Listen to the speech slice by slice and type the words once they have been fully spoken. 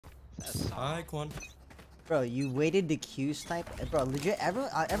Hi, Quan. Bro, you waited to Q snipe, bro. Legit,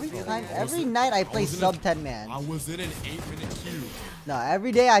 every night I play sub 10 man. I was in an 8-minute queue. No,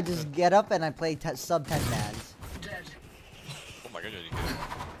 every day I just get up and I play sub 10 mans. Oh my god, you good.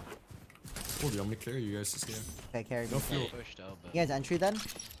 Hold on, I'm gonna carry you guys this game. Okay, carry me. No fuel. You guys entry then?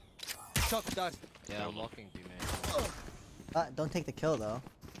 Yeah, I'm walking B, man. Don't take the kill though.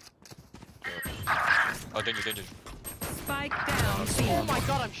 Oh, danger. Spike down. Oh my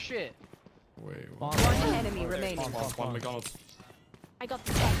god, I'm shit. Wait, One enemy remaining. One McDonald's. I got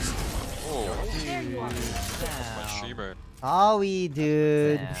the text. Oh, There you are. my streamer. Sorry,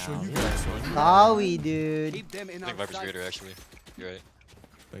 dude. I'll show you guys one. Sorry, dude. I think Viper's greater, actually. You're right.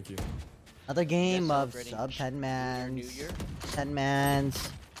 Thank you. Another game Yeah, of celebrating sub 10 New mans. Year. 10 mans.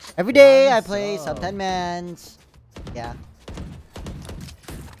 Every day I play sub 10 mans. Yeah.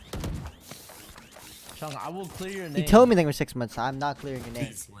 Chung, I will clear your name. You told me they were 6 months. I'm not clearing your name.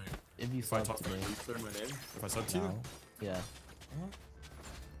 Please, wait. If you If I sub talk to to you, me. you clear my name? If I sub to you? No. Yeah.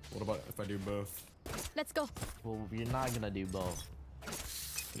 What about if I do both? Let's go. Well, you're not gonna do both.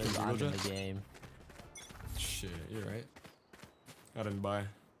 Can I Because do I'm in both? the game. Shit, you're right. I didn't buy.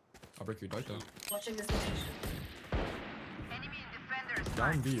 I'll break your dart though. Watching this location.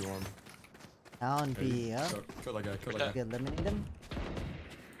 Down B one. Down B, yeah. Kill that guy, kill that guy. You eliminate him?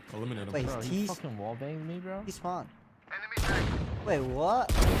 Eliminate him. Wait, Bro, he's you T fucking wallbanged me, bro? spawn. Wait,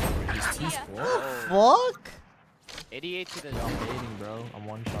 what? Wait, he's T squad? Fuck? 88 to the Yo, I'm baiting, bro. I'm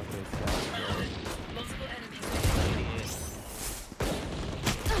one shot to his Multiple enemies.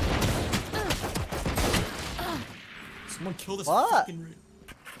 Someone kill this What? fucking You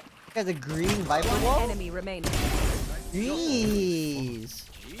guys a green Viper One wall? enemy remaining. Jeez.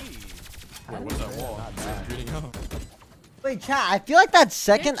 Wait, what's that wall? Not It's bad. greening out. Wait, chat, I feel like that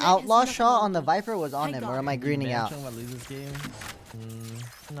second Jett outlaw has shot nothing on the on Viper was on I him, got or am I You greening ban out? Chung if I lose this game?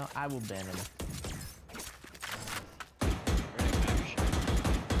 No, I will ban him.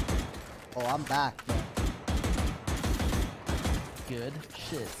 Oh, I'm back. Good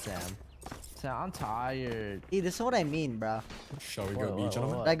shit, Sam. Sam, I'm tired. See, this is what I mean, bro. Shall we What, go B, what,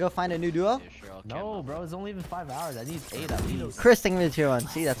 gentlemen? what? Did I go find a new duo? Yeah, sure, I'll No, camp bro, it's only even 5 hours. I need 8 at least. Chris, take me to tier 1.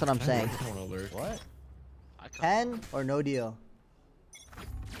 See, that's what I'm saying. I don't wanna alert. What? I can't- 10 or no deal.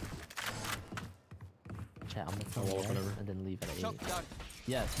 Chat, I'm gonna I'll wall up come whenever. and then leave at 8.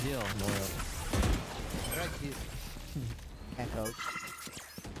 Yes, deal. Can't coach.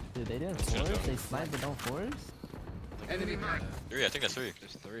 Dude, they didn't Shut force. up. They sniped but don't force. Enemy mark. 3, I think that's 3.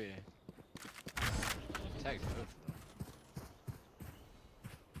 There's 3. Tags both.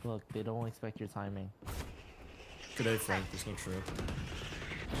 Look, they don't expect your timing. Today, Frank, there's no trip.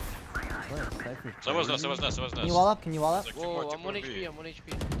 Look, sniper Someone's crazy. nuts, someone's nuts, someone's Can you nuts. wall up? Can you wall up? Like, two more, Whoa, two I'm more 1 B. HP, I'm 1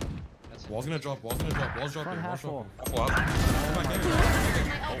 HP. That's it. Wall's gonna drop, wall's gonna drop, wall's dropping, Front wall's half wall. dropping. Wow. Come back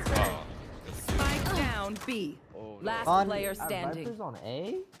there. Oh, wow. Spike down B. Oh, no. Last On- player Our standing. Vipers on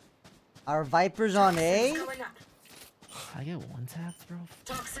A? Our Vipers on A? Going up. I get one tap, bro.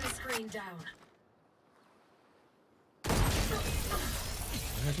 Toxin screen down.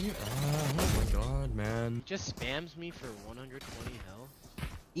 Oh my god, man. Just spams me for 120 health.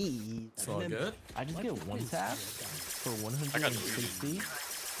 Eee. It's all good. I just get one tap for I got 160.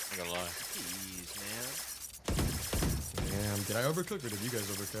 I'm gonna lie. Jeez, man. Damn, did I overcook or did you guys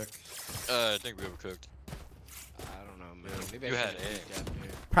overcook? I think we overcooked. I don't know, man. Maybe You I had should've A. peeked out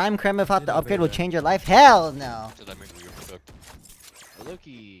here. Prime Creme without the Did upgrade will overcook. change your life? Hell no. So that means we overcooked.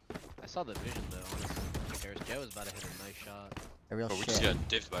 Loki, I saw the vision though, honestly. There's Joe was about to hit a nice shot. A real But we just shit. got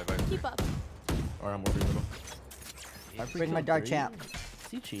divs by Viper. Keep up. Alright, I'm over middle. Viper Bring my killed dart 3? champ. Is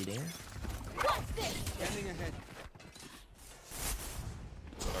he cheating?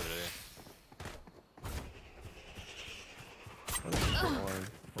 Started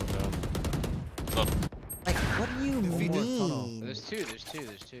Or down. Like, what do you more tunnel. mean? There's two, there's two,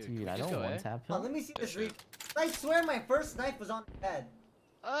 there's two. Dude, I Just don't go one A. tap Oh, him. let me see this read. I swear my first knife was on the head.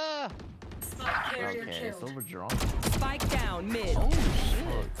 Ah! Spike carrier Okay, it's killed. overdrawn. Spike down mid. Oh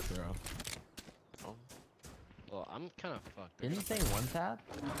shit! Bro. Well, I'm kind of fucked. Didn't he say one tap?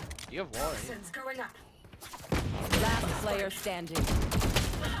 You have wall, right? Toxins going up. Last player standing.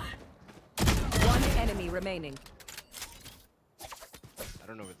 One enemy remaining. I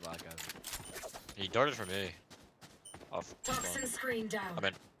don't know where the last guy is. He darted from A. Off. Toxin screen down. I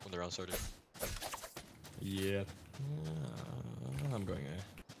meant when the round started. Yeah. I'm going A.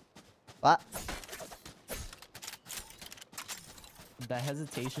 What? That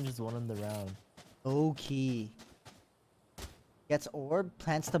hesitation just won him the round. Okay. Gets orb,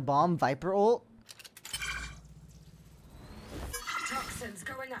 plants the bomb, Viper ult. Toxins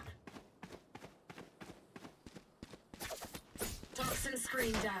going up. Toxin screen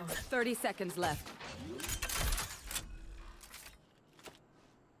screen down. 30 seconds left.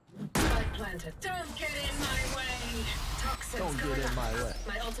 Spike planted. Don't get in my way. Toxins Don't get going in up. my way.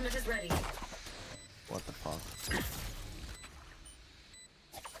 My ultimate is ready. What the fuck?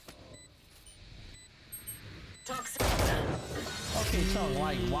 Toxins. Okay, so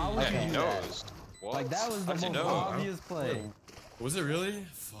like, why would Yeah, you he do that? knows. What? Like that was How the does he most know? obvious play. Was it really?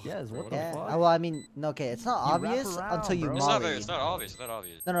 Fuck, Yes, bro, what the Yeah. fuck? Well, I mean, no, okay, it's not You wrap obvious around, until you bro. It's not, very, molly. it's not obvious. It's not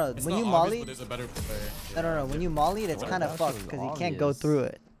obvious. No, no, It's when not you obvious, molly, but there's a better player. no, no, no, when you molly, it's What kind of if that shit fucked was because he can't go obvious? through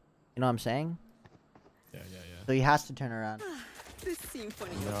it. You know what I'm saying? Yeah. So he has to turn around. This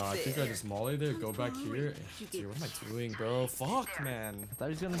symphony No, I think I just molly there, go back here. Dude, what am I doing, bro? Fuck, man. I thought he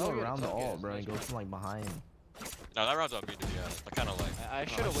was gonna go Okay, around it's the okay, ult, it's bro, and nice, go from like behind. No, that round's on me to be honest. I kind of like. I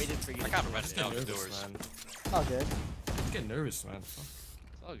should have waited for you. I to kind of do ran it. it down the Nervous, doors. man. All good. I'm getting nervous, man. Fuck.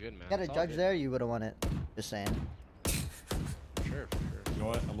 It's all good, man. You got a It's all judge good. there, you would have won it. Just saying. For sure, for sure. You know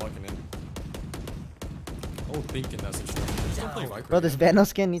what? I'm locking in. Oh, thinking that's a shit. Just don't play Viper. Bro, this again. Vandal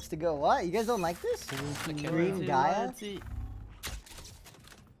skin needs to go. What? You guys don't like this? Green Loyalty, Gaia? loyalty.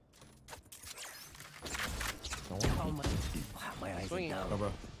 Don't how much. My eyes are Swinging. down. Oh,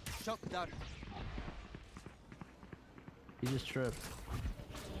 bro. He just tripped.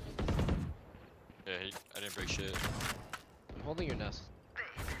 Yeah, I didn't break shit. I'm holding your nest.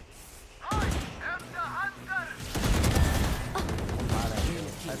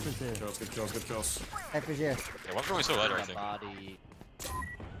 Cypher's there. Kills, good kills, good kills. Cypher's here. Yeah, one's going so light, I That think. body.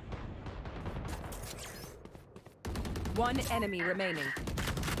 One enemy remaining.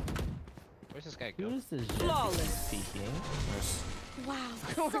 Where's this guy Who go? is this Jett Flawless. peeking? Nice. Wow,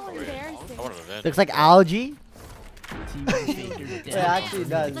 Oh, so wait. embarrassing. I wanted to vent. Looks like algae. It It actually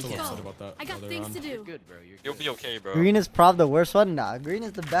does. Let's I'm go. upset about that. I got earlier things on. to You're do. good, bro. You're You'll good. be okay, bro. Green is probably the worst one. Nah, green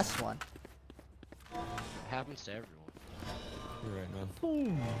is the best one. It happens to everyone. You're right, man.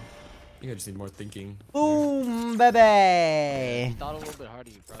 Boom. I think I just need more thinking. Boom, If baby. you thought a little bit harder,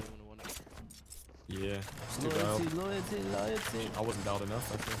 you probably would have won it. Yeah. Just too Loyalty, dialed. loyalty, loyalty. I wasn't dialed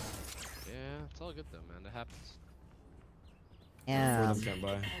enough, I think. Yeah, it's all good though, man. That happens. Four Yeah. of them can't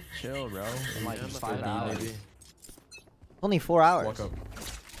buy. Chill, bro. In like Yeah, I'm 5 a hours. Maybe. Only 4 hours. Walk up.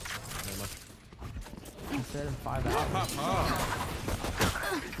 Never mind. He said in 5 hours.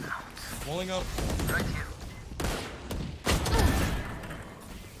 Rolling up.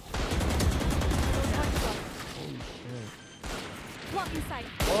 Holy shit. Blocking sight.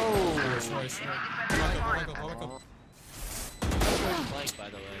 Whoa. Sorry. Walk up. Flank, by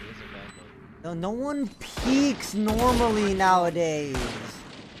the way. This is a bad one. No one peeks normally nowadays.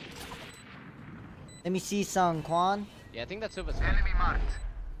 Let me see Sung Kwan. Yeah, I think that's Silva's flank.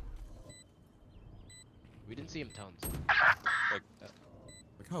 We didn't see him tons. Like,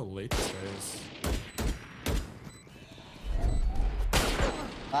 Look how late this guy is.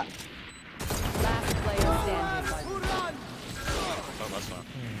 Ah, Last player standing. oh, that's fine.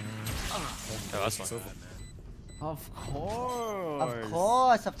 Yeah, that's fine. So- Of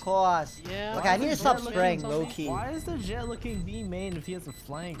course. of course. Yeah. Okay, I need to Jett stop looking spraying so- low key. Why is the Jett looking B main if he has a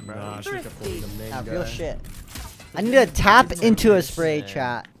flank, bro? Nah, I should have kept the main Nah, guy. real shit. I need to tap into a spray Listen.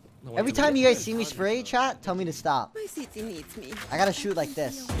 chat. No, Every wait, time you guys see me spray chat, tell me to stop. My city needs me. I gotta shoot like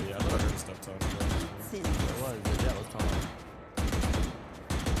this. Yeah, I thought I heard stuff talking. It was. The Jett was talking.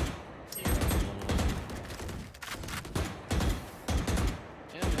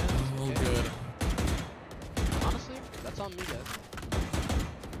 Yeah, man. Oh, It's okay. good. Honestly, that's on me, guys.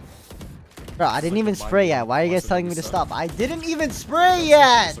 Bro, I didn't like even a spray yet. Bible Why are you guys lesson telling in me to the stop? I didn't even spray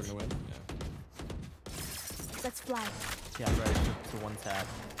yet! Still gonna win? Let's fly. Yeah, I'm ready to one tap.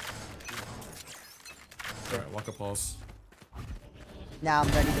 Yeah. Alright, walk up pulse. Now I'm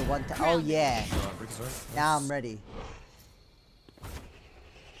ready to one tap. Oh yeah. Break his arm. Now I'm ready.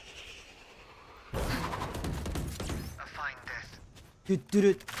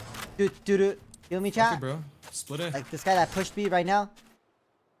 Do. Feel me, Okay, chat? bro. Split it. Like this guy that pushed me right now.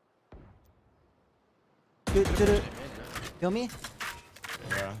 Do. Feel me?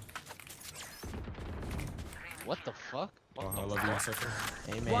 Yeah. What the fuck? Oh, I love you, Cypher.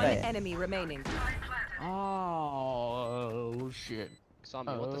 Amen. One Right. enemy remaining. Oh shit. Saw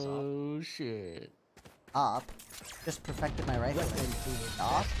me. What the saw? Oh shit. Up. Just perfected my rifle.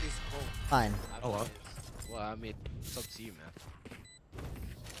 Off? Fine. Oh, up. Well, I mean, it's up to you, man.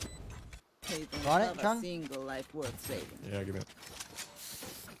 Want it, Chung? Single life worth saving. Yeah, give me it.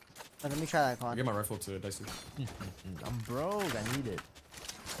 Let me try that I'll con. get my rifle to Dicey. I'm broke. I need it.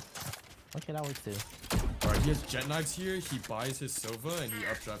 Okay, that works too. Alright, he has jet knives here. He buys his Sova and he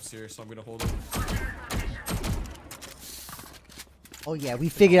updrafts here, so I'm gonna hold him. Oh yeah, we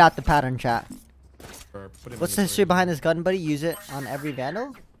figured out the pattern, chat. Burp. Put it in What's the inventory. history behind this gun, buddy? Use it on every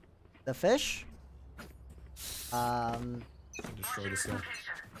vandal? The fish? Destroy this guy.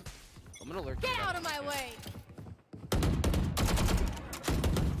 I'm gonna lurk. Get out of my way!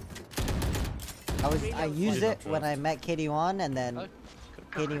 I used it when I met KD1 and then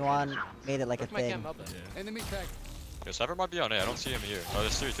KD1 made it like a Look my thing. cam up there. Yeah. Enemy tag. Yo, Cypher might be on A. I don't see him here. Oh,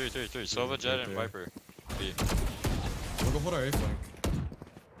 there's three. Sova, Jett, and Viper. B. We'll go hold our A flank.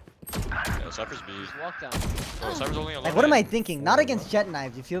 Yeah, Cypher's B. Just walk down. Oh, Cypher's only Like, what am I thinking? Not against jet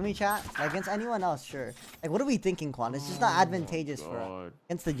knives, you feel me, chat? Like, against anyone else, sure. Like, what are we thinking, Quan? It's just not advantageous for us. God.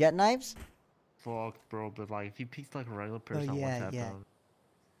 Against the jet knives? Fuck, bro. But like, if he peeks like a regular person, I yeah, want that, yeah. bro.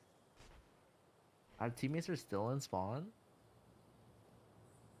 Our teammates are still in spawn.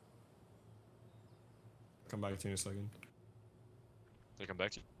 Come back to you in a second. They come back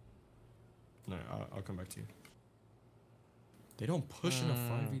to you. No, I'll come back to you. They don't push in a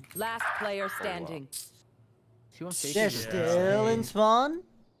 5v. Last player standing. He wants to They're still in spawn?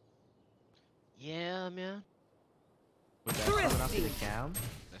 Yeah, man. With that coming off to the cam.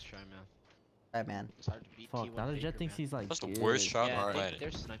 Let's try, man. Alright, man. It's hard to beat Fuck, T1 now the Faker, Jet thinks man. he's like. That's the good. worst shot Yeah, on the they, planet.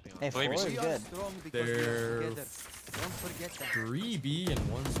 they're sniping Hey, on. Flame 4 is- is good. They're 3B and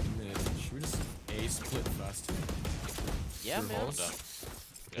 1's mid. Should we just A split fast? Yeah, Through man. halls? Yeah,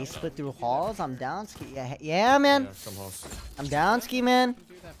 They I'm split down. through halls. I'm down ski. Yeah, man. Yeah, come halls. I'm down ski, man. We can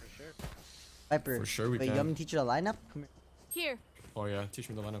do that for sure. Viper. For sure we Wait, can. you want me to teach you the lineup? Come Here. Oh yeah, teach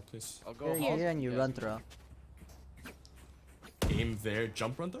me the lineup, please. I'll go here, halls. here, and you Yeah. run through. Aim there,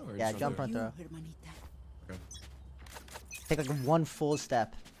 jump run though? Or Yeah, just jump there? run through. Okay. Take like one full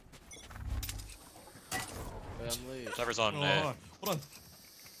step. Wait, I'm lead. Cypher's on Oh, A. hold on.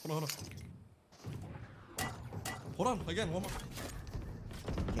 Hold on, again, one more.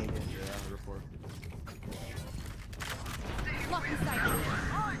 Okay, dude. Yeah, report. Blocking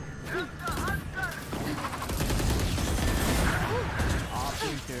sight. Off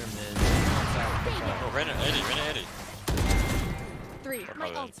in pyramid. Oh, Reina 80. 3. My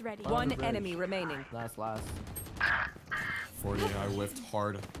Okay. ult's ready. One bridge. enemy remaining. Last. 40, I whiffed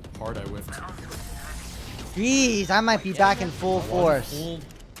hard. Hard, I whiffed. Jeez, I might be back in full force.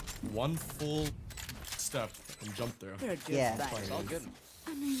 One full step and jump there. Yeah. It's all good.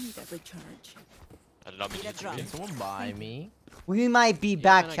 I need a recharge. I did not mean to use Can someone buy me? We might be Yeah,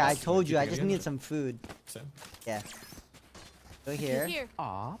 back, man, I chat. I got told you. I Keep it just in. needed some food. Same. Yeah. Go here. Here.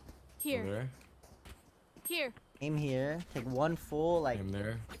 Aw. Over Here. there. Here. Aim here. Take one full, like, Aim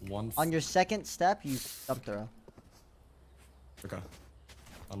there. One. on your second step, you jump throw. Okay.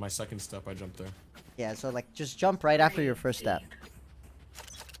 On my second step, I jumped there. Yeah, so, like, just jump right after your first step.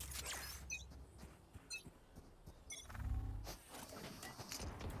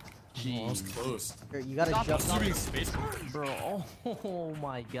 Oh, I was close. You gotta jump. Shooting spacebar? Bro, oh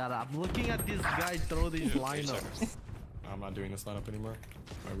my god, I'm looking at this guy throw these lineups. I'm not doing this lineup anymore.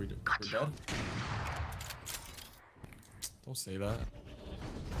 Are we we're dead? Don't say that.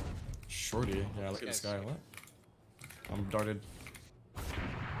 Shorty. Yeah, look at this guy. What? I'm darted.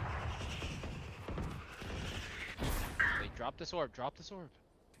 Wait, drop this orb. Drop this orb.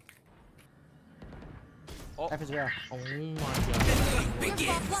 Life is real. Oh my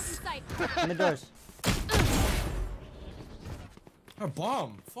god. Blocking sight. In the doors. A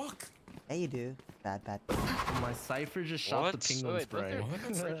bomb! Fuck! Yeah, you do. Bad. My Cypher just shot What? the penguin Wait, both spray. their What?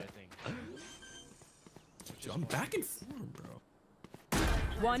 fridge, I think. Dude, I'm back in form, bro.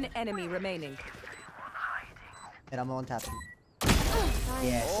 One enemy remaining. And I'm on tap.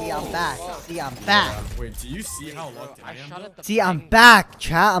 Yeah, see, I'm back. See, I'm back. Wait, do you see how locked in I I am? shot though? at the See, I'm ping. back,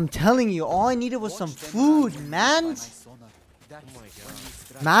 chat. I'm telling you, all I needed was some food, man. Oh my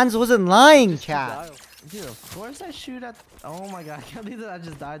god. Mans wasn't lying, chat. Dude, of course I shoot at. Oh my god, I can't believe that I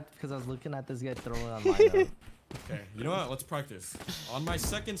just died because I was looking at this guy throwing on lineup. Okay, you know what? Let's practice. On my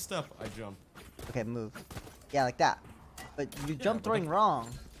second step, I jump. Okay, move. Yeah, like that. But you jump but throwing wrong.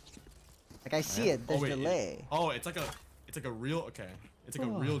 Like I see it. There's wait, delay. Oh, it's like a real. Okay, it's like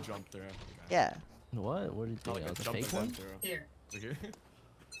a real jump there. Okay. Yeah. What? What did you Not think? like That a was a jump fake and one? then throw. Here. Like here.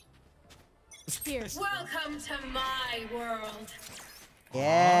 Here. Welcome to my world.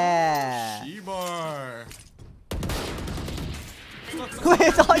 Yeah. She-bar. Wait,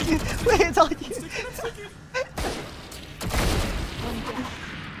 it's on you. Wait, it's on you.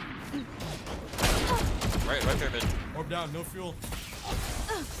 Right pyramid. Orb down, no fuel.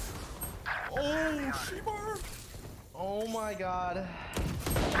 Oh, She-bar. Oh my god.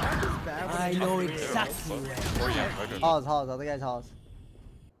 I know exactly where. Or yeah, right pyramid. Halls. Other guy's halls.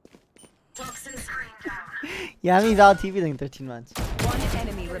 Toxin screen down. Yeah, I mean, he's on TV in 13 months. One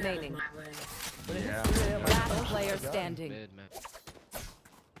enemy remaining. My way. Yeah. Last player standing. Mid, man.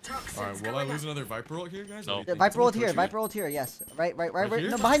 Alright, will I lose another Viper ult here, guys? No. Or do you The think- Viper ult someone here, coach Viper ult here, yes. Right. here?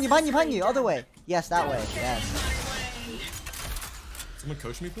 No, behind you, other way. Yes, that way, yes. Someone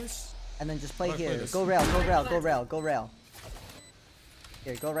coach me, please? And then just How play do I play here. this? Go rail.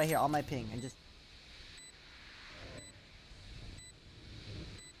 Here, go right here on my ping and just.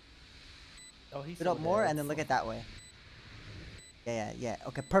 Oh, he's Put so up more dead. and then look at that way. Yeah.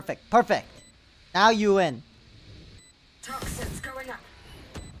 Okay, perfect. Now you win. Toxins going up.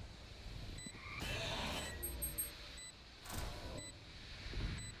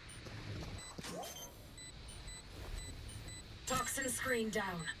 Toxin screen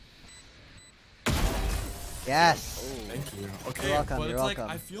down. Yes. Thank you. Okay, welcome, but you're it's like,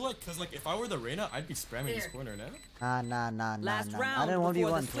 welcome. I feel like, cause like, if I were the Reyna, I'd be spamming this Here. corner now. Nah. Last I round didn't want to be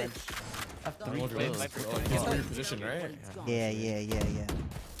before one the Twitch. switch. I don't want to do Viper, it. Viper. He's in your position, right? Yeah.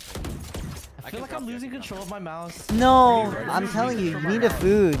 I feel like I'm losing control of my mouse. No, ready? I'm telling you, you Control my need a mouse.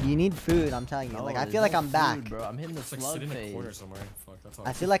 food. You need food. I'm telling you. No, Like I there's feel like no I'm back. food, bro. I'm hitting the It's like slug sit in a phase. corner somewhere. Fuck, that's all.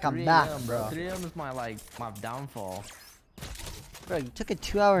 I feel like I'm 3 back, a.m., bro. 3 a.m. is my downfall. Bro, you took a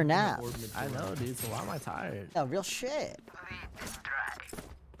 2-hour nap. I know, dude. So why am I tired? No, real shit.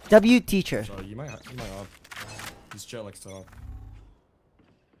 W teacher. So you might op. He's Jett likes to op.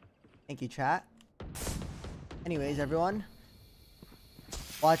 Thank you, chat. Anyways, everyone.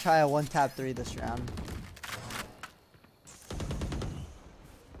 Well, I try a 1-tap-3 this round.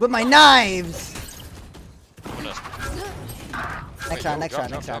 With my knives! Next round.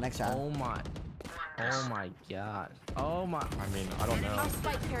 Oh my god. Oh my. I mean, I don't know.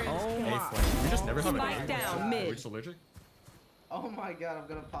 Spike carrier. Oh A my. flank. We just never have an Spike A. down, Are we mid. just allergic? Oh my god, I'm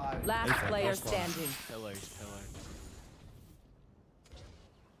gonna pie. Last Hey, player first one. standing. Pillars.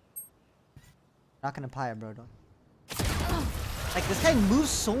 Not gonna pie it, bro. Don't. Like, this guy moves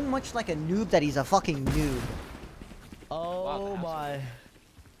so much like a noob that he's a fucking noob. Oh my.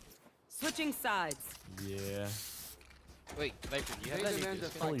 Switching sides. Yeah. Wait, Viper, do you have that new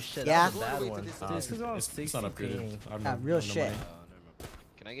disc? Holy shit, Yeah. that was a bad one. This is on It's not 60 upgraded. ping. I have Yeah, no- real I have no shit. money. Never mind.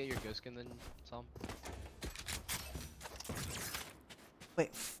 Can I get your ghost skin then, Tom? Wait,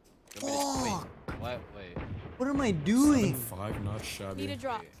 You want me to- Wait. What? Wait. what am I doing? 7-5, not shabby. Need a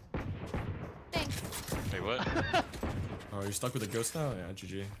drop. Thanks. Wait, what? Oh, you're stuck with a ghost now? Yeah,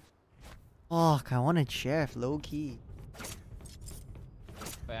 GG. Fuck, I wanted sheriff, low key.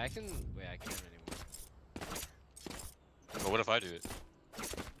 Wait, I can't anymore. But what if I do it? I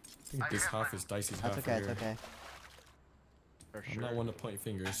think this half is Dicey's half. That's okay, here. it's okay. For I'm sure. not one to point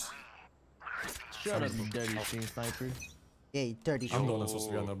fingers. Shut up, you dirty stream sniper. Yeah, you dirty I'm the shit. one that's supposed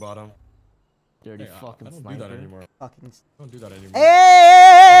to be on the bottom. Dirty Hey, fucking I don't sniper. do that anymore. Fucking. I don't do that anymore.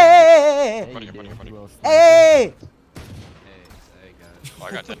 Hey! Running, running, running. Hey! Hey! Hey, guys. Oh,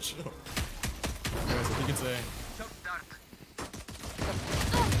 I got 10. Chill. Guys, I think it's A.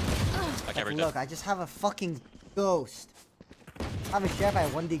 I can't read Look, that. I just have a fucking ghost. I have a sheriff at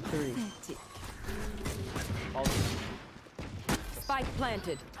 1d3. Spike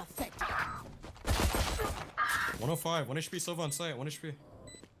planted. 105, 1 HP Silva on site, 1 HP.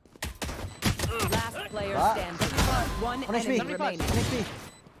 Last player What? standing. One 1 enemy HP. 1 remaining. HP.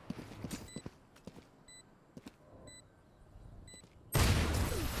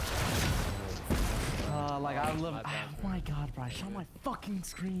 Like I love. My bad, Oh my god, bro! I shot my fucking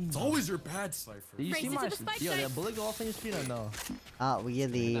screen. It's always your bad Cypher. Did you see Race my? into the spike Yo, site. that bullet go off in your speed or no?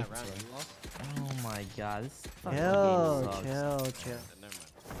 Really? That round you lost? Oh my god, this fucking Chill, game sucks. chill. Never mind.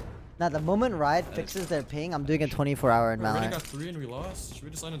 Now, the moment Riot fixes their ping, I'm doing a 24-hour in We already Valorant. got 3 and we lost. Should we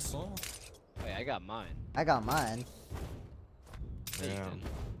just uninstall? Wait, I got mine. I got mine. No, you Damn. didn't.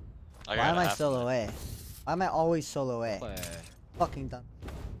 I Why got am I half. solo A? Why am I always solo A? Play. Fucking done.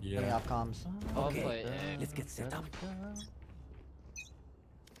 Turning Yeah. off comms. I'll play. Let's get set up.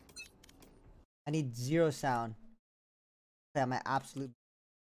 I need 0 sound. Okay, my absolute.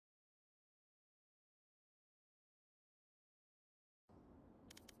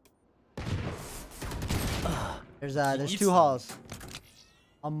 There's 2 halls.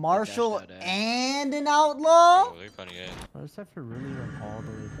 A marshal out, and an outlaw. Oh, they're punting A. Why does Cypher really went all the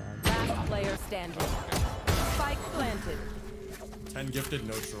way back? Last player standing. Spike planted. 10 gifted,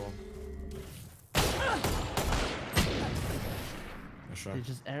 no troll. Nice try. It's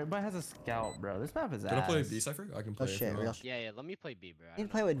just everybody has a scout, bro. This map is Can I play ass. B Cypher? I can Oh play if you shit, want. real shit. Yeah, let me play B, bro. I need to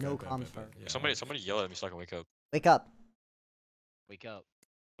play with no Okay, comms bet, bet, first. yeah. Somebody yell at me so I can wake up. Wake up. Wake up.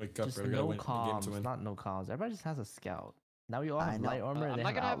 Wake up, Just bro. We gotta no win the game to comms, win. not no comms. Everybody just has a scout. Now we all I have know. light armor and I'm they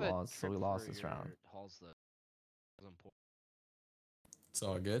not have gonna have a outlaws, so we trip lost for this your round. Halls though. It's important. It's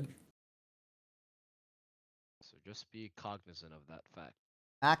all good. So just be cognizant of that fact.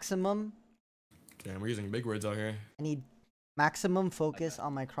 Maximum. Damn, we're using big words out here. I need Maximum focus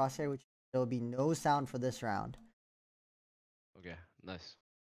on my crosshair, which there will be no sound for this round. Okay, nice.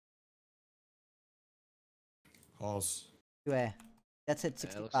 Halls. 2A. That's it, Yeah,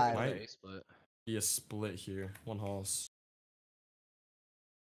 it looks like 65. a Right. base, but Be a split here. One halls.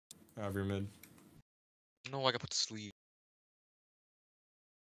 Every mid. No, I got put to sleep.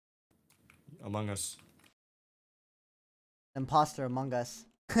 Among Us. Imposter among us.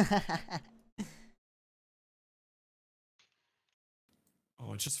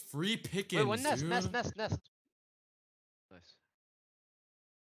 Oh, it's just free pickings, wait, one nest, dude. nest. Nice.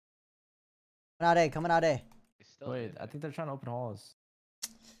 Coming out A, coming out A. He's still Wait, in I think they're trying to open halls.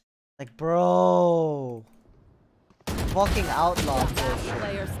 Like, bro. Fucking outlaw. Last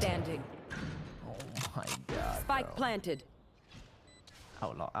player standing. Oh my god. Spike bro. planted.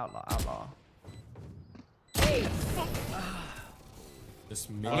 Outlaw. This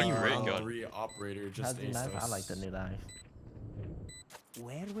like mini great round gun. 3 operator How's just the aced knife? I us. like the new knife.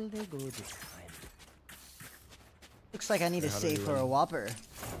 Where will they go this time? Looks like I need Yeah, to how do save you for a win? Whopper.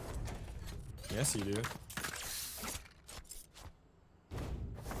 Yes, you do.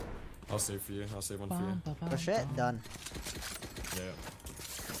 I'll save for you. I'll save one for you. Oh shit, done. Yeah.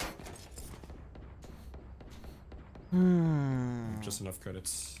 Just enough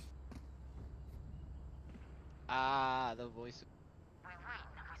credits. Ah, the voice.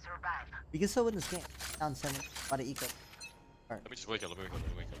 We can still win this game. Down 7. About to eco. Let me just wake up. Let me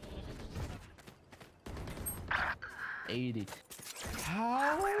wake up. 80.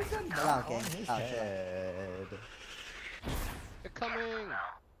 How is it Chill out, gang. Chill out, chill out. They're coming.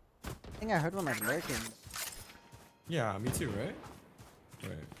 I think I heard one like lurking. Yeah, me too, right?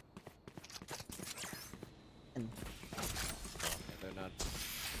 Right. And Yeah, they're not.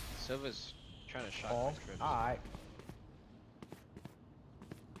 Silva's trying to shot. Oh, next round. alright.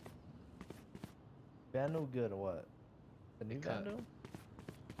 Vandal good or what? The new Cut. Vandal?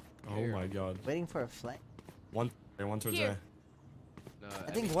 Oh my god. waiting for a flank. One towards Here. A. No,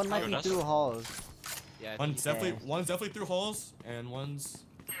 I think mean, one might oh, be that's- through halls. Yeah, I think One's he's definitely there. through halls, and one's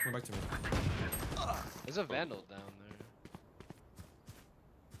coming back to me. There's a vandal down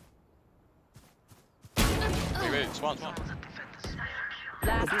there. Wait, spawn.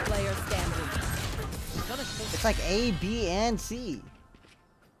 Last player standing. It's like A, B, and C.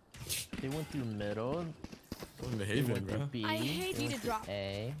 They went through middle. What in the They haven, went through bro? B. I hate they you went to through drop.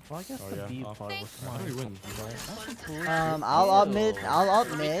 A. Well, I guess Oh, the yeah. B Oh, part was How smart. do we win? I'll up mid. I'll up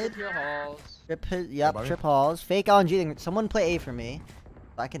mid. Your halls. Trip, yep, Bobby? trip halls. Fake LNG. Someone play A for me.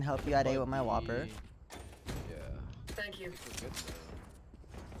 So I can help you at A with my But Whopper. Yeah. Thank you. We're good though.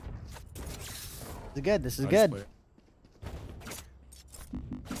 This is good. This is Nice good. play.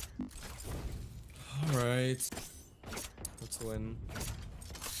 Alright. Let's win.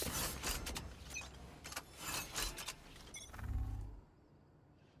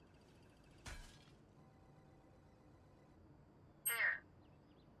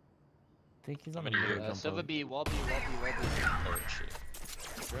 I think he's How on the many middle years? jump Silva up. B, wall B. Oh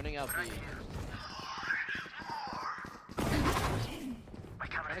shit. Running out B.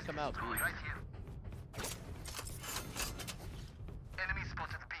 Trying to come out B.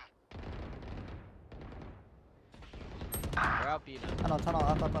 We're out B now. Tunnel,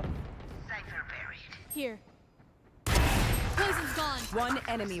 up. Here. Poison's gone. One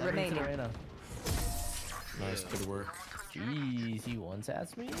enemy Send me to remaining. Reyna. Nice, good work. Jeez, he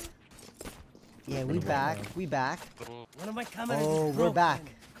one-taps me? Yeah, we back. We back. Little When am I coming? Oh, we're back.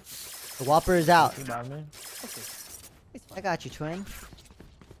 The Whopper is out. You got me? I got you, twin.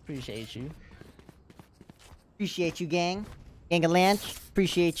 Appreciate you. Appreciate you, gang. Gang of Lanch.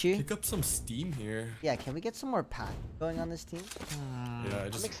 Appreciate you. Pick up some steam here. Yeah, can we get some more pack going on this team? Yeah,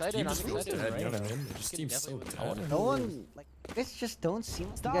 it just excited, team I'm just feels excited. dead, you know what I Right. mean? It just Can seems so definitely I wanna dead. No know one, like, you guys just don't seem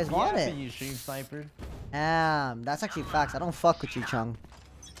like Stop you guys want yapping, it. you stream sniper. Damn, that's actually facts. I don't fuck with you, Chung.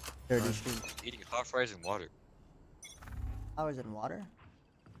 Dirty stream. eating hot fries and water. Hours in water?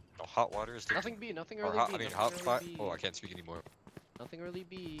 No, hot water is Nothing B, nothing Or early hot, B. I mean, nothing hot early fire. B. Oh, I can't speak anymore. Nothing early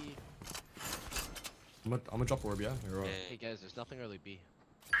B. I'm gonna drop orb, yeah? Or what? Hey Hey, guys, there's nothing early B.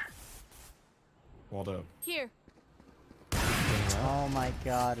 Walled up. Here. Oh my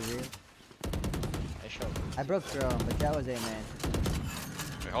god, really? I showed. I broke through, but that was a man.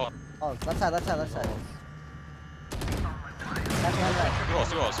 wait, hold on. Oh, left side. Left side. Left, right.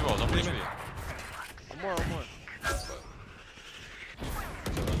 Two walls. I'm gonna shoot you. One more.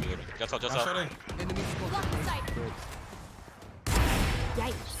 Just out. Flash out A. Block the sight.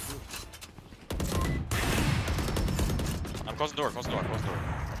 Yikes. I'm closing door.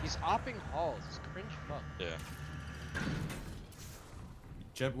 He's opping halls. It's cringe fuck. Yeah.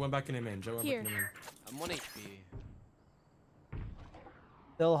 Jeb went back in A main. Jeb went Here. back in A main. I'm 1 HP.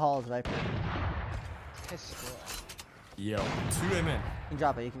 Still halls, Viper. Yo, 2 aim in. You can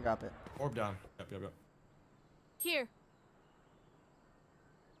drop it. You can drop it. Orb down. Yep. Here.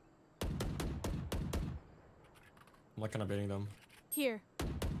 I'm like kind of baiting them. Here.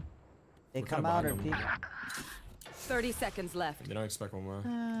 They We're come kinda out or behind peek. 30 seconds left. They don't expect one more.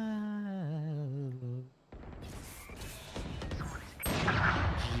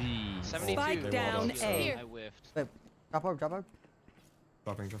 Jeez. 72. Spike down They A. Here. I whiffed. Wait, drop orb, drop orb.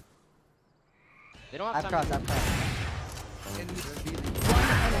 Dropping. They don't I've have crossed, time. I've crossed.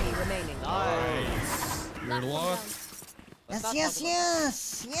 One enemy remaining. Nice. You're locked. Yes, Let's yes, not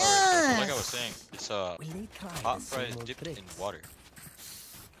yes, Like I yes! was saying, it's hot fries dipped in water.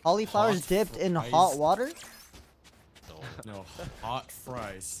 Cauliflower's Hot dipped in fries. hot water? No. No, hot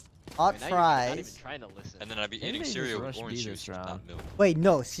fries. Hot Now you're not even fries. trying to listen. And then I'd be Maybe eating they just cereal with rushed orange B juice, this round. not milk. Wait,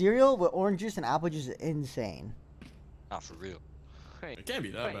 no, cereal with orange juice and apple juice is insane. Not for real. It can't be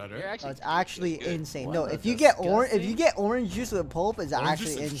that Wait, bad, you're right? No, actually it's actually good. insane. What No, the if you get disgusting? orange juice with pulp, it's Orange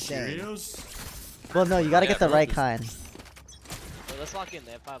actually juice and insane. Cheerios? Well, no, you gotta Yeah, get the bro, right just- kind. Wait, let's lock in.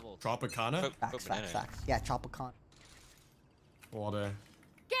 They have 5 volts. Tropicana? Put Facts, banana facts, in. facts. Yeah, Tropicana. All day.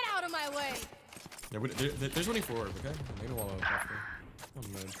 Get out of my way. Yeah, there's only 4, okay? Maybe while I'm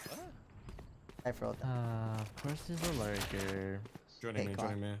mid. I froze that. Of course there's a lurker. Joining me, Take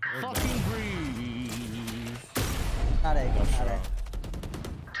joining me. Orb down. Fucking breathe. Not a, Nice not a. shot.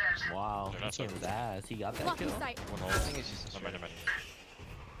 Wow, They're not he came so his ass. He got that Blocking kill. sight. One I hole. think it's just a Never mind,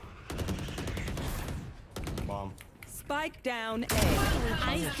 Bomb. Spike down A.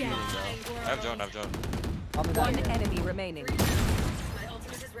 Eyes down. I have Joan. I'll be One back. enemy remaining.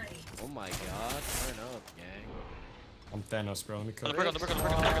 Oh my god. Turn up, gang. I'm Thanos, bro. Let me On the cook. brick, on the brick, on the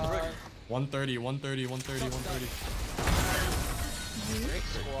brick, on the brick, on the brick. 130, 130, 130, 130. Brick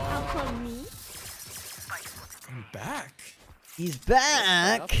squad. How come me? I'm back. He's Up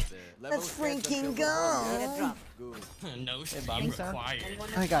back. a bit. Let's freaking go. No shit Bobby, sir. required.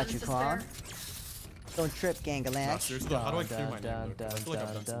 I got you, Quan. Don't trip, Nah, Gangalanch. seriously, how do I clear my name? Though? 'Cause I feel like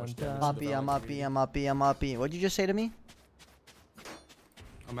I've done so much damage. I'm uppy, I'm uppy, I'm uppy, I'm uppy. What'd you just say to me?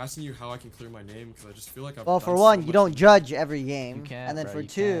 I'm asking you how I can clear my name because I just feel like I've Well, done for so one, you much don't judge every You game, can't, and then bro, for you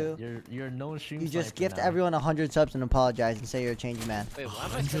two, can't. You're no stream you just sniper gift now. everyone 100 subs and apologize and say you're a changed man. Wait, why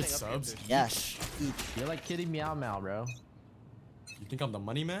am I 100 setting up subs? here? Yes. Each. You're like Kitty Meow Meow, bro. You think I'm the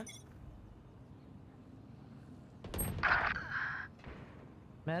money man?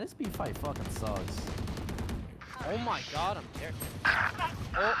 Man, this B fight fucking sucks. Oh my god, I'm there.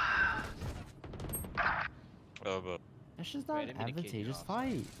 Oh, But It's just Wait, I not an didn't mean to kick you advantageous off.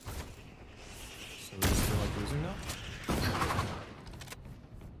 fight. So we just feel like losing now?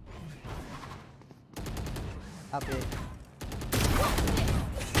 How big?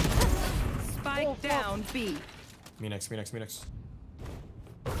 Spike down B. Me next. I never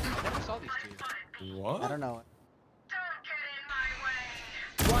saw these two. What? I don't know.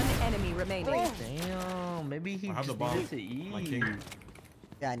 One enemy remaining. Damn, maybe he I have just the bomb. needed to eat. My king.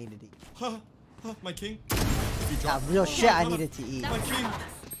 Yeah, I needed to eat. My king. Yeah, real shit, I needed to eat. My king.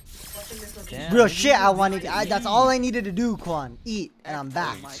 Damn, Real maybe shit, he I just wanted. needed to That's eat. all I needed to do, Quan. Eat, and I'm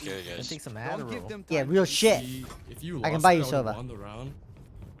back. I'm scared, And guys. take some Adderall. Yeah, real shit. If you I can lost buy it, you I would've Sova. won the round.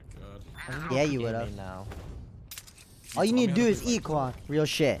 Oh my god. I'm gonna Yeah, go you game would've. main now. All you taught need me to how do to is play eat, Quan. Real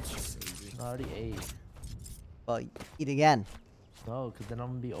shit. It's just so easy. I already ate. Well, eat again. No, cause then I'm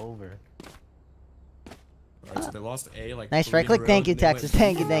gonna be over. Alright, so they lost A like. Nice 3 right in a click. row, Thank you, they went Texas.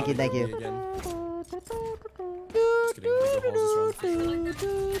 Thank you, B thank you, out thank A you. again. Just kidding. They go halls this round for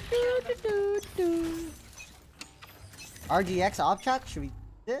sure. RGX off chat. Should we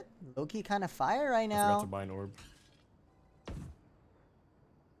do it? Low key kind of fire right I forgot to now. buy an orb.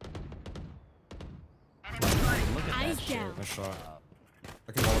 Look at Eyes that shit. down. Nice shot.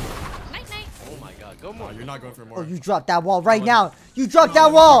 I can hold Night night. Oh my god, go it. more. You're not going for more. Oh, you dropped that wall right No, now. You dropped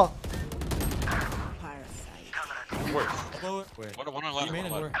that wall. Wait. One on ladder, You made one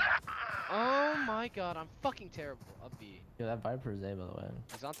on it ladder. work. Oh my god, I'm fucking terrible. Up B. Yo, that Viper is A, by the way.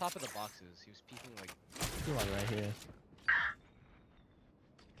 He's on top of the boxes. He was peeking like. He's like right here.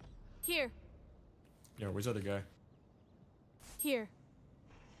 Here. Yeah, where's the other guy? Here.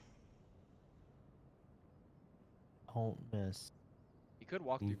 Don't miss. He could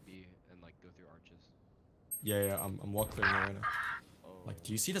walk through B and like go through arches. Yeah, I'm walk clearing right now. Oh. Like,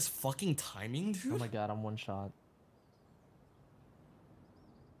 do you see this fucking timing, dude? Oh my god, I'm one shot.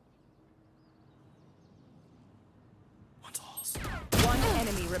 One's halls. One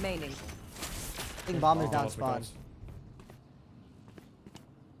enemy remaining. I think bomber's down Halls, spawn. halls.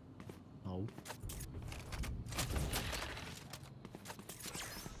 No.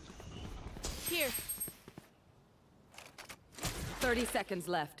 Here. 30 seconds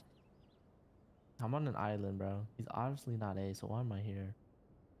left. I'm on an island, bro. He's obviously not A, so why am I here?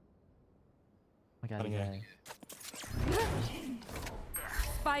 I got a guy.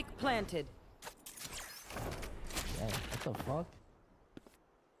 Spike planted. Yeah, what the fuck?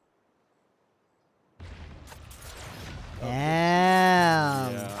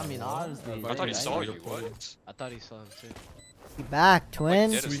 Damn. Yeah, I mean, well, honestly, I thought he right? saw you. What? I thought he saw him too. He back, twin.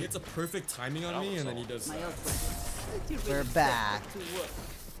 did So he hits a perfect timing on me, and then he does. We're back.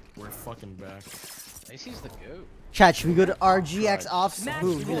 We're fucking back. AC's the goat. Chat, should we go to RGX off? Match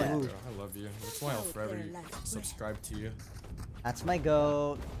Ooh, point. ooh, ooh. I love you. That's why I'll forever subscribe to you. That's my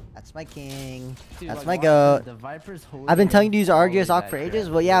goat. That's my king. Dude, That's like, my why- goat. The Viper's I've been telling you to use holding RGS that off for crap. ages.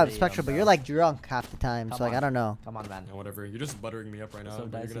 Well, yeah, Really, Spectral, but bro. you're like drunk half the time, so Come like I on. don't know. Come on, man. Yeah, whatever. You're just buttering me up right now. So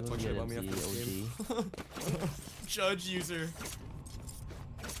But you're gonna talk shit about me after this game. Judge user.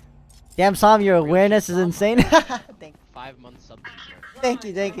 Damn, Sam, your awareness is insane. Thank 5 months sub. thank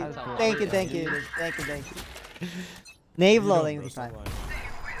you, thank you, That's cool. thank you, thank you, thank you, thank you. Nave You know, loading bro, is fine. stop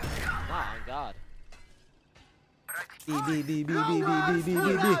lying. Nah, on God. B B B B B B B B B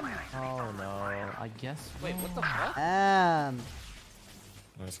B. Oh no, I guess. Wait, what the fuck?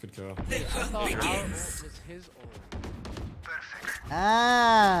 Nice, good kill. I thought our ult was his ult.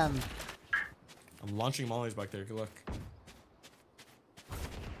 I'm launching mollies back there. Good luck.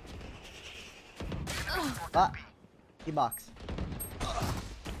 Ah, D-box.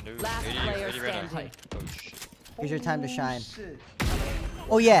 No, Last 80, player 80 right now. standing. Oh shit. Here's your time to shine.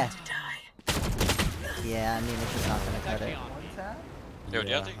 Oh yeah. Yeah, I mean it's just not gonna cut it. Yo, do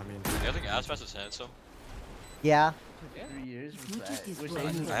you Yeah, think I mean, Aspas is handsome? Yeah. 3 years. Is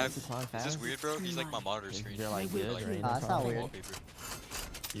this weird, bro? He's like my monitor screen. They're like good, Like, right? Ah, it's not weird. wallpaper.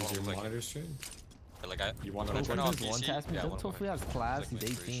 he's your like- monitor screen. But, like I, You want when I to turn open on Just one PC, task me. yeah, Don't one of hopefully my- has class. like my He's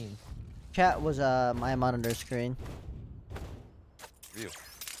inspiration. 18. Chat was my monitor screen. Real.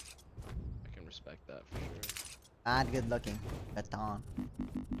 I can respect that for sure. And good looking. Baton.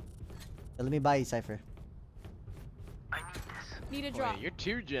 So let me buy you, Cypher. Need a drop. Wait, you're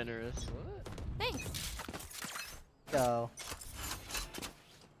too generous. What? Thanks. Go.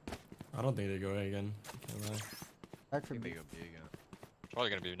 I don't think they go A again. Can't lie. Start I for think they B. go B again. Probably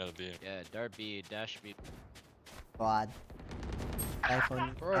gonna be another B. Yeah, dart B, dash B. Quad.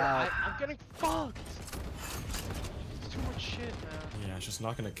 iPhone. Bro, I'm getting fucked. It's too much shit, man. Yeah, it's just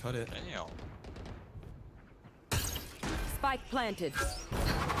not gonna cut it. Damn. Spike planted.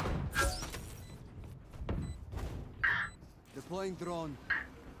 Deploying drone.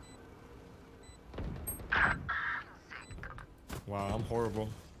 Wow, I'm horrible.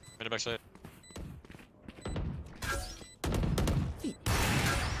 Mid back side.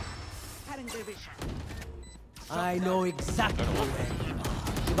 I know exactly.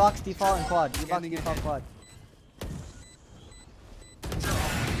 D-box, default, and quad. D-box, default, quad.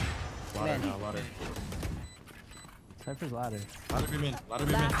 Ladder Man. now, ladder. Cypher's ladder. Ladder be min. Ladder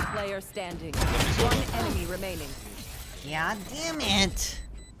be min. Last player standing. One enemy remaining. Yeah, damn it.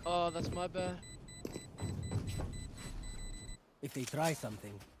 Oh, that's my bad. If they try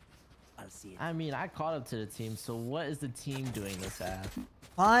something, I'll see it. I mean, I caught up to the team, so what is the team doing this at?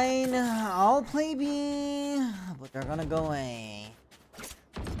 Fine, I'll play B, but they're gonna go A.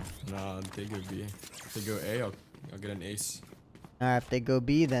 Nah, they go B. If they go A, I'll get an ace. Alright, if they go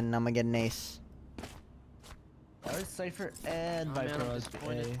B, then I'm gonna get an ace. There's Cypher and Oh, man, Viper I'm on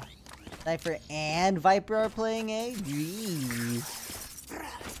disappointed. A. Cypher and Viper are playing A? Jeez.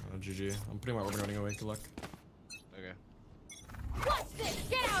 GG. I'm putting my orb running away. Good luck. Okay. What's this?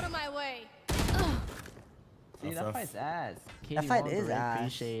 Get out of my way. See, that FF. fight's ass. Katie That fight won, is bro. ass.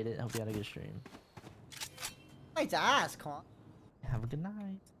 Appreciate it. Hope you had a good stream. Fight's ass, come on. Have a good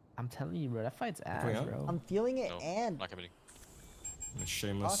night. I'm telling you, bro. That fight's ass, Going out? bro. I'm feeling it No, and not committing. It's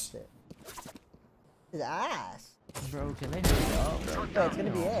shameless. lost it. It's ass. Bro, can they hurry up, bro? No, it's gonna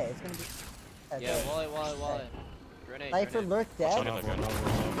be A. It's gonna be. Yeah, wallet. Grenade, Cypher grenade. lurk Watch dead. out.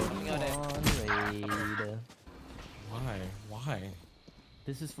 Looking at it. One raid. Why?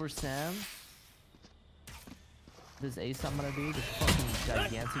 This is for Sam. This ace I'm gonna do, this fucking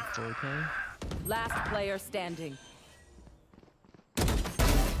gigantic 4K. Last player standing.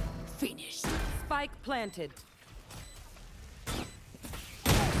 Finish. Spike planted.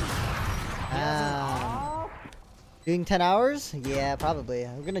 Doing 10 hours? Yeah, probably.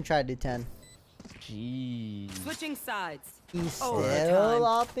 I'm gonna try to do 10. Jeez. Switching sides. He's Oh, still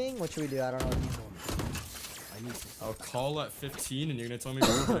time. opping? What should we do? I don't know. I'll call at 15 and you're gonna tell me if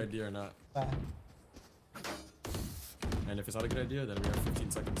it's a good idea or not. And if it's not a good idea, then we have 15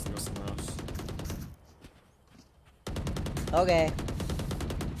 seconds to go somewhere else. Okay.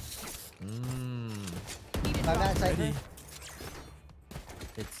 Mmm. My bad, Cypher.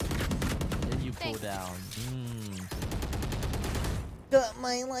 It's then you pull Thanks. down. Got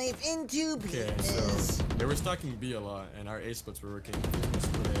my life into Okay, pieces. so they were stacking B a lot, and our A splits were working.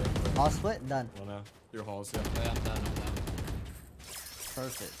 Split A, but- All split, done. Well, now your halls, yeah. Yeah, I'm done. I'm done.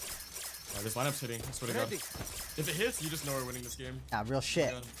 Perfect. Alright, this lineup's hitting. I swear to God. If it hits, you just know we're winning this game. Yeah, real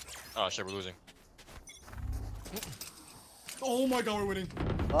shit. God. Oh shit, we're losing. Oh my God, we're winning.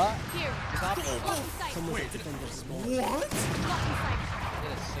 What? Here. Lock in sight. Wait, Defender small. what? Lock in sight. I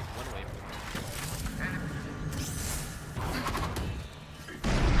did a sick one way.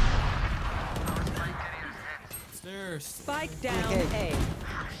 Stairs. Spike down Okay. A.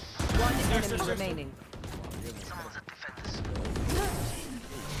 One enemy remaining.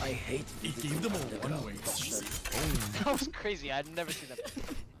 I hate It gave them a one-way. That was crazy. I'd never seen that.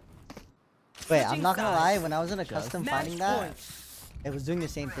 Wait, I'm not gonna lie. When I was in a custom Match finding that, point. it was doing the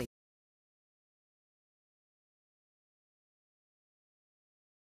same thing.